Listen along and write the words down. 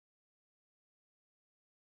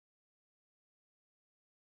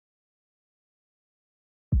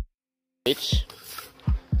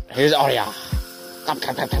Here's Arya. Jump,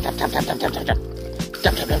 jump, jump, jump, jump, jump, jump, jump, jump, jump, jump.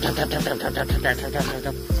 Jump, jump, jump, jump, jump, jump, jump, jump, jump, jump, jump,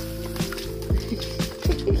 jump.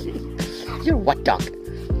 You're what dog?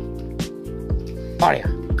 Arya.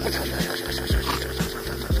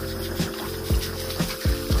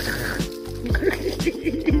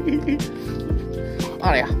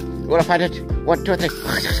 Arya, you wanna find it? 1, 2, 3.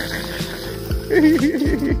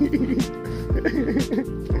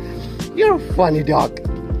 You're a funny dog.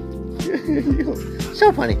 You're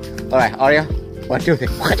so funny. Alright, Arya. 1, 2, 3.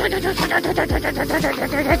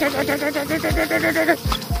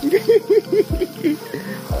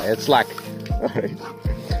 It's like, alright.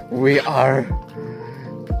 We are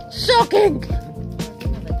soaking.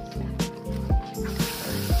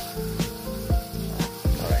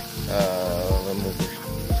 Alright, remove your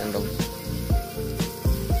sandals.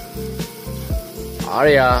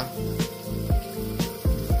 Arya.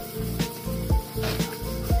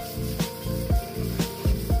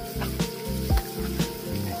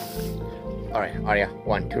 Alright, Arya,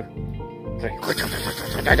 1, 2, 3.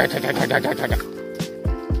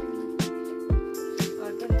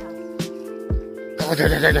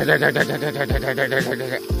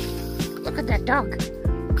 Look at that dog.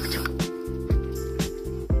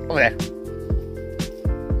 Over there.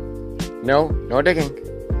 No digging.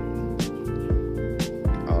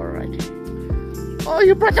 Alright. Oh,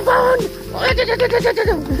 you brought the bone!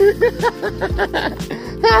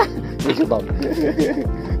 Here's your bone.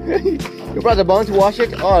 You brought the bone to wash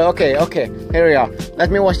it? Oh, okay. Here we are. Let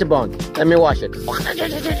me wash the bone. Let me wash it.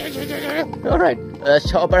 Alright.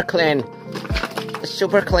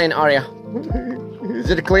 Super clean, Arya. Is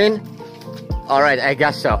it clean? Alright, I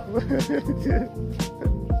guess so.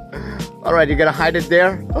 Alright, you gonna hide it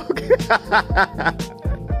there? Okay.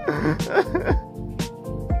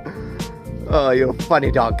 Oh, you're a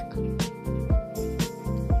funny dog.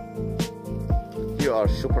 You are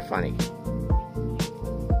super funny.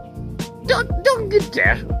 Don't get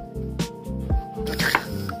there.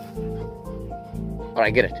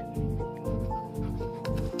 Alright, get it.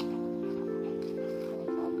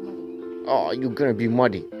 Oh, you're gonna be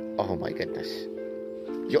muddy. Oh my goodness.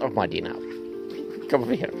 You're muddy now. Come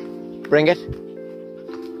over here. Bring it.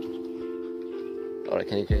 Alright,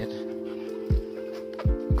 can you take it?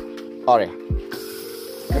 Arya.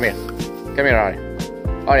 Come here. Come here, Arya.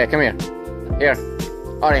 Arya, come here. Here.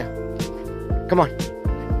 Arya. Come on.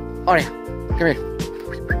 Arya, come here.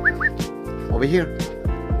 Over here.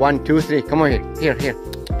 1, 2, 3. Come on here. Here.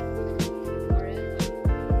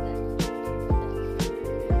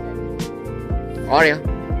 Arya.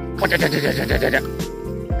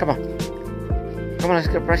 Come on. Come on, let's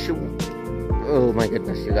go brush you. Oh my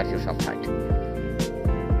goodness, you got yourself tight.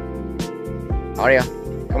 Arya,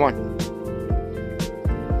 come on.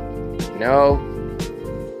 No.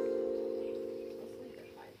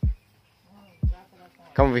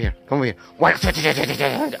 Come over here. Why?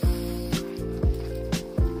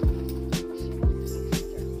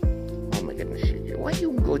 Oh my goodness, why do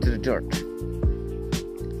you go to the dirt?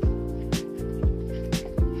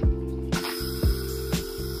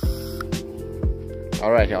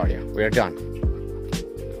 Alright, Arya, we are done.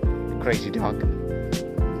 Crazy dog.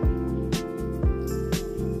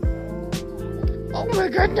 Oh my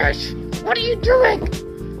goodness! What are you doing?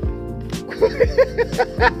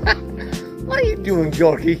 What are you doing,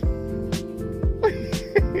 Yorkie?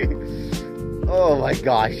 Oh my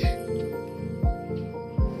gosh.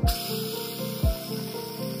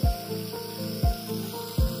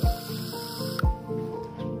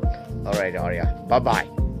 Alright, Arya. Bye-bye.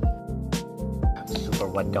 Super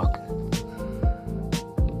wet dog.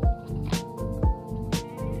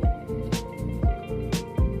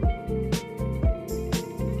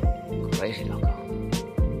 Crazy dog.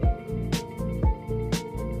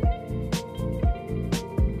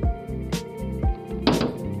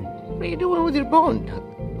 What are you doing with your bone?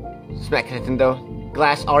 Smacking it in the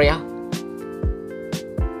glass, Arya.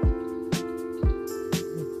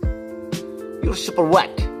 You're super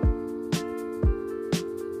wet.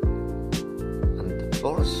 And the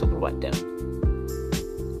floor is super wet there.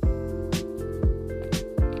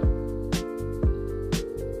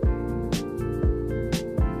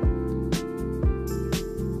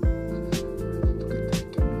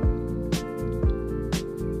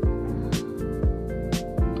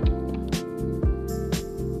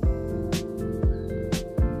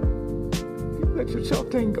 Let yourself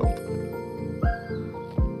tangled.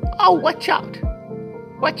 Oh, watch out!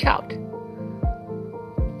 Watch out!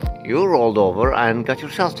 You rolled over and got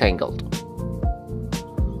yourself tangled.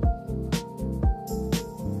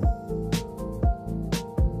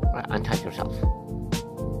 Right, untie yourself.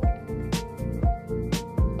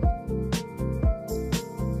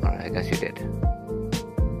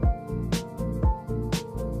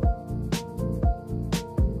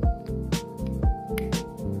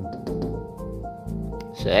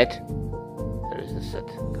 Sit. There is a sit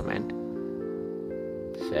command.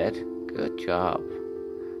 Sit. Good job.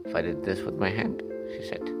 If I did this with my hand, she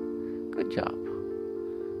said, good job.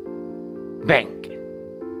 Bang.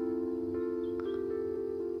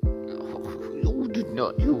 You did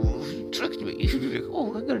not. You tricked me.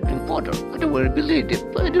 Oh, I gotta drink water. I don't want to believe it.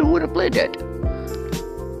 I don't want to play that.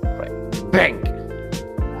 Right. Bang.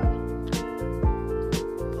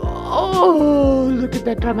 Oh, look at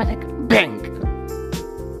that dramatic. Bang.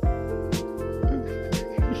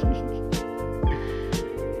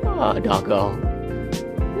 Oh, doggo.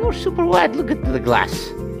 You're super wet. Look at the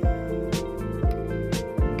glass.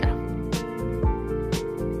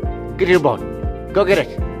 Get your bone. Go get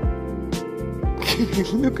it.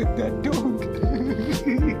 Look at that dog.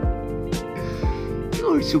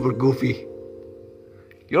 You're super goofy.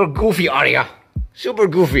 You're goofy, Arya. Super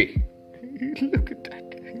goofy. Look at that.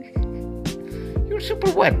 You're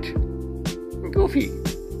super wet. Goofy.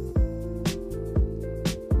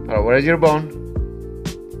 Alright, where is your bone?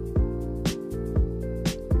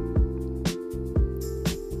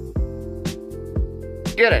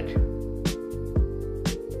 Get it.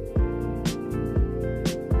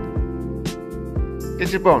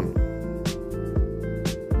 Get your bone.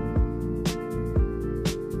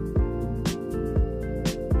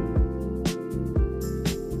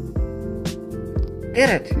 Get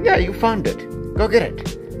it. Yeah, you found it. Go get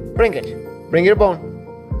it. Bring it. Bring your bone.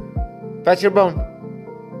 Fetch your bone.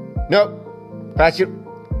 No. Fetch.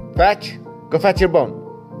 Go fetch your bone.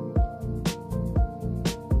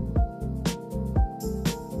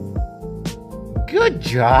 Good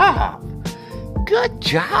job. Good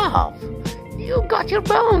job. You got your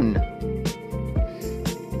bone.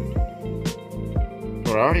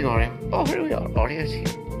 Where are you, Arya? Oh, here we are. Arya's here.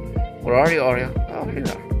 Where are you, Arya? Oh, here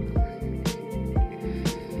you are.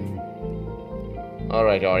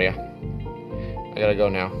 Alright, Arya. I gotta go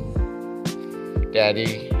now.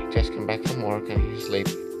 Daddy just came back from work and he's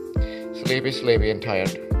sleepy and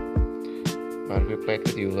tired. But we played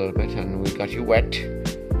with you a little bit and we got you wet.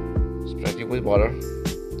 Spread you with water.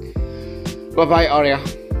 Bye-bye, Arya.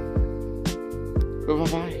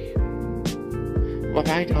 Bye-bye.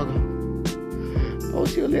 Bye-bye, doggo. I'll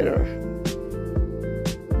see you later.